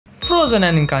Frozen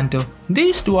and Encanto.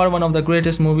 These two are one of the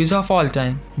greatest movies of all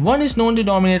time. One is known to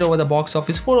dominate over the box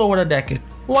office for over a decade,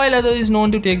 while other is known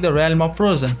to take the realm of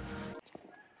Frozen.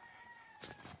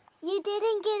 You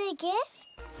didn't get a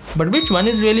gift? But which one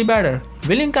is really better?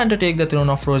 Will Encanto take the throne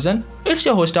of Frozen? It's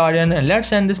your host Aryan, and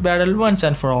let's end this battle once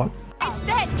and for all. I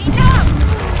said enough!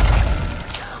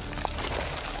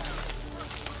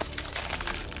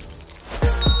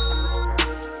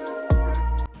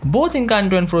 Both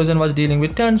Encanto and Frozen was dealing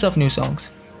with tons of new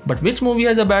songs. But which movie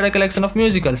has a better collection of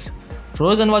musicals?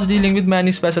 Frozen was dealing with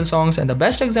many special songs, and the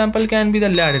best example can be the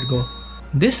Let It Go.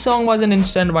 This song was an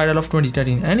instant viral of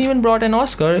 2013 and even brought an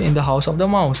Oscar in The House of the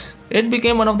Mouse. It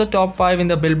became one of the top 5 in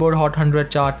the Billboard Hot 100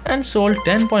 chart and sold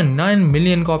 10.9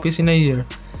 million copies in a year.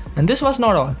 And this was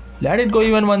not all. Let It Go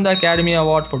even won the Academy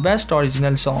Award for Best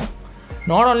Original Song.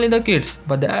 Not only the kids,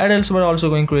 but the adults were also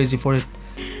going crazy for it.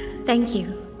 Thank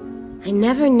you. I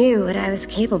never knew what I was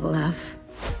capable of.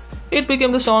 It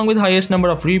became the song with highest number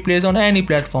of replays on any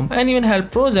platform and even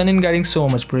helped Frozen in getting so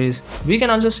much praise. We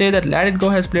can also say that Let It Go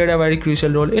has played a very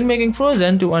crucial role in making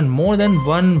Frozen to earn more than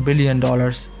 $1 billion.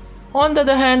 On the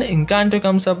other hand, Encanto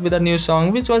comes up with a new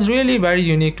song which was really very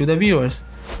unique to the viewers.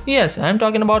 Yes, I'm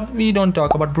talking about We Don't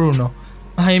Talk About Bruno.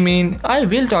 I mean, I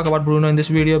will talk about Bruno in this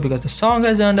video because the song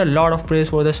has earned a lot of praise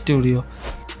for the studio.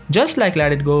 Just like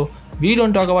Let It Go, We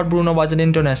Don't Talk About Bruno was an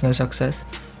international success.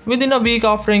 Within a week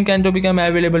after Encanto became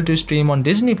available to stream on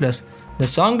Disney+, the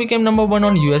song became number 1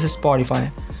 on US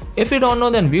Spotify. If you don't know,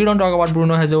 then We Don't Talk About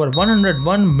Bruno has over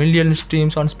 101 million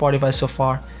streams on Spotify so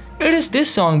far. It is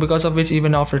this song because of which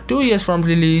even after 2 years from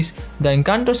release, the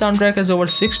Encanto soundtrack has over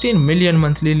 16 million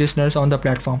monthly listeners on the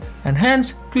platform, and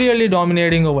hence clearly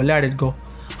dominating over Let It Go.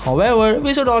 However,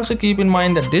 we should also keep in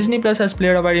mind that Disney Plus has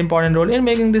played a very important role in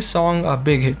making this song a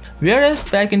big hit. Whereas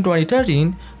back in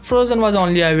 2013, Frozen was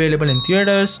only available in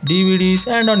theaters, DVDs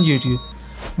and on YouTube.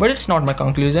 But it's not my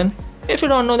conclusion. If you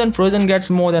don't know, then Frozen gets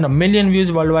more than 1 million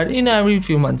views worldwide in every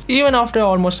few months, even after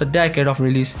almost a decade of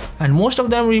release. And most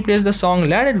of them replace the song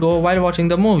Let It Go while watching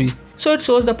the movie. So it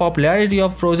shows the popularity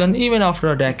of Frozen even after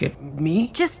a decade.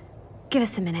 Me? Just give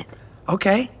us a minute.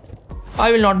 Okay. I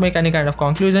will not make any kind of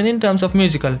conclusion in terms of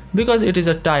musical because it is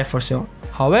a tie for sure.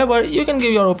 However, you can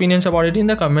give your opinions about it in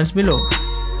the comments below.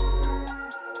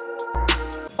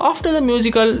 After the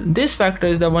musical, this factor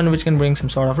is the one which can bring some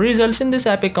sort of results in this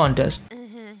epic contest.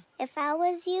 If I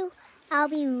was you, I'll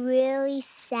be really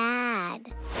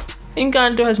sad.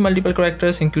 Encanto has multiple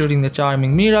characters including the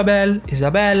charming Mirabel,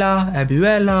 Isabella,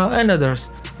 Abuela and others.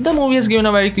 The movie has given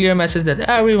a very clear message that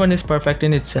everyone is perfect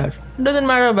in itself. Doesn't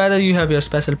matter whether you have your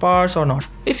special powers or not.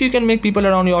 If you can make people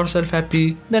around yourself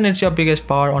happy, then it's your biggest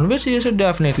power on which you should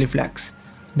definitely flex.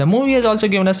 The movie has also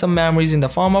given us some memories in the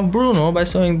form of Bruno by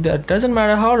showing that it doesn't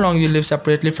matter how long you live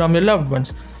separately from your loved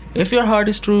ones. If your heart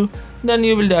is true, then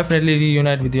you will definitely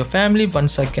reunite with your family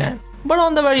once again. But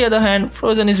on the very other hand,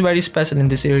 Frozen is very special in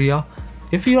this area.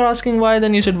 If you are asking why,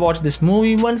 then you should watch this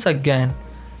movie once again.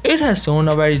 It has shown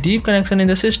a very deep connection in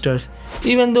the sisters,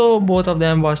 even though both of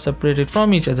them were separated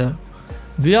from each other.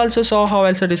 We also saw how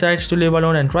Elsa decides to live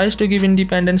alone and tries to give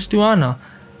independence to Anna.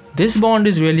 This bond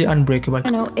is really unbreakable.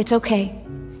 No, it's okay.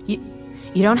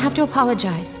 You don't have to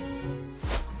apologize.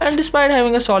 And despite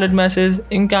having a solid message,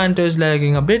 Encanto is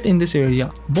lagging a bit in this area.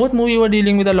 Both movies were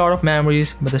dealing with a lot of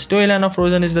memories, but the storyline of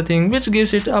Frozen is the thing which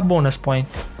gives it a bonus point.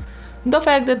 The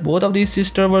fact that both of these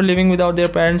sisters were living without their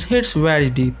parents hits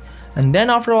very deep. And then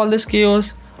after all this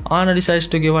chaos, Anna decides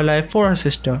to give her life for her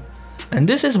sister. And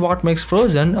this is what makes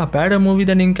Frozen a better movie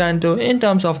than Encanto in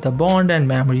terms of the bond and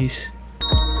memories.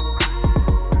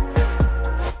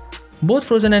 Both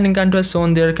Frozen and Encanto have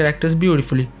shown their characters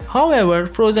beautifully. However,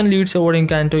 Frozen leads over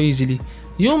Encanto easily.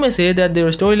 You may say that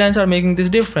their storylines are making this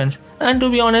difference, and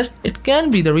to be honest, it can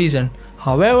be the reason.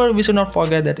 However, we should not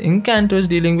forget that Encanto is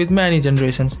dealing with many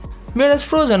generations, whereas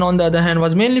Frozen on the other hand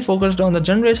was mainly focused on the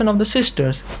generation of the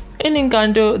sisters. In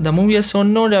Encanto, the movie has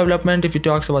shown no development if it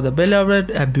talks about the beloved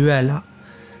Abuela.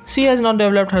 She has not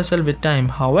developed herself with time.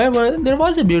 However, there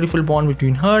was a beautiful bond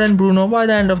between her and Bruno by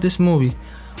the end of this movie.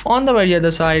 On the very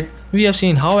other side, we have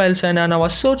seen how Elsa and Anna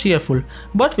was so cheerful,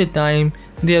 but with time,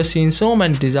 they have seen so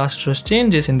many disastrous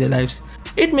changes in their lives.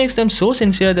 It makes them so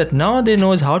sincere that now they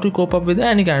know how to cope up with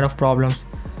any kind of problems.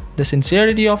 The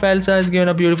sincerity of Elsa has given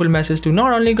a beautiful message to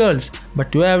not only girls,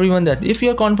 but to everyone that if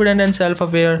you are confident and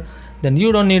self-aware, then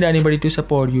you don't need anybody to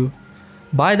support you.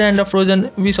 By the end of Frozen,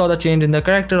 we saw the change in the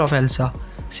character of Elsa.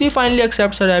 She finally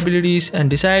accepts her abilities and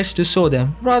decides to show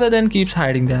them rather than keeps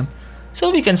hiding them. So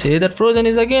we can say that Frozen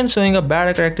is again showing a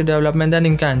better character development than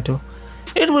Encanto.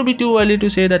 It would be too early to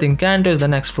say that Encanto is the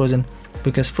next Frozen,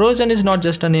 because Frozen is not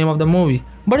just a name of the movie,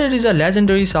 but it is a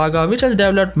legendary saga which has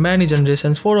developed many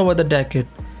generations for over the decade.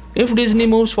 If Disney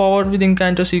moves forward with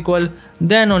Encanto sequel,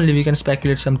 then only we can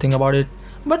speculate something about it.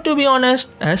 But to be honest,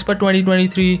 as per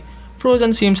 2023,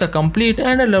 Frozen seems a complete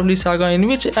and a lovely saga in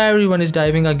which everyone is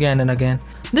diving again and again.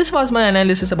 This was my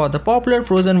analysis about the popular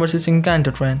Frozen vs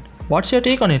Encanto trend. What's your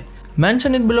take on it?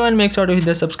 Mention it below and make sure to hit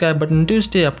the subscribe button to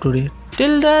stay up to date.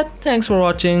 Till that, thanks for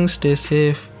watching, stay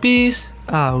safe, peace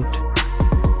out.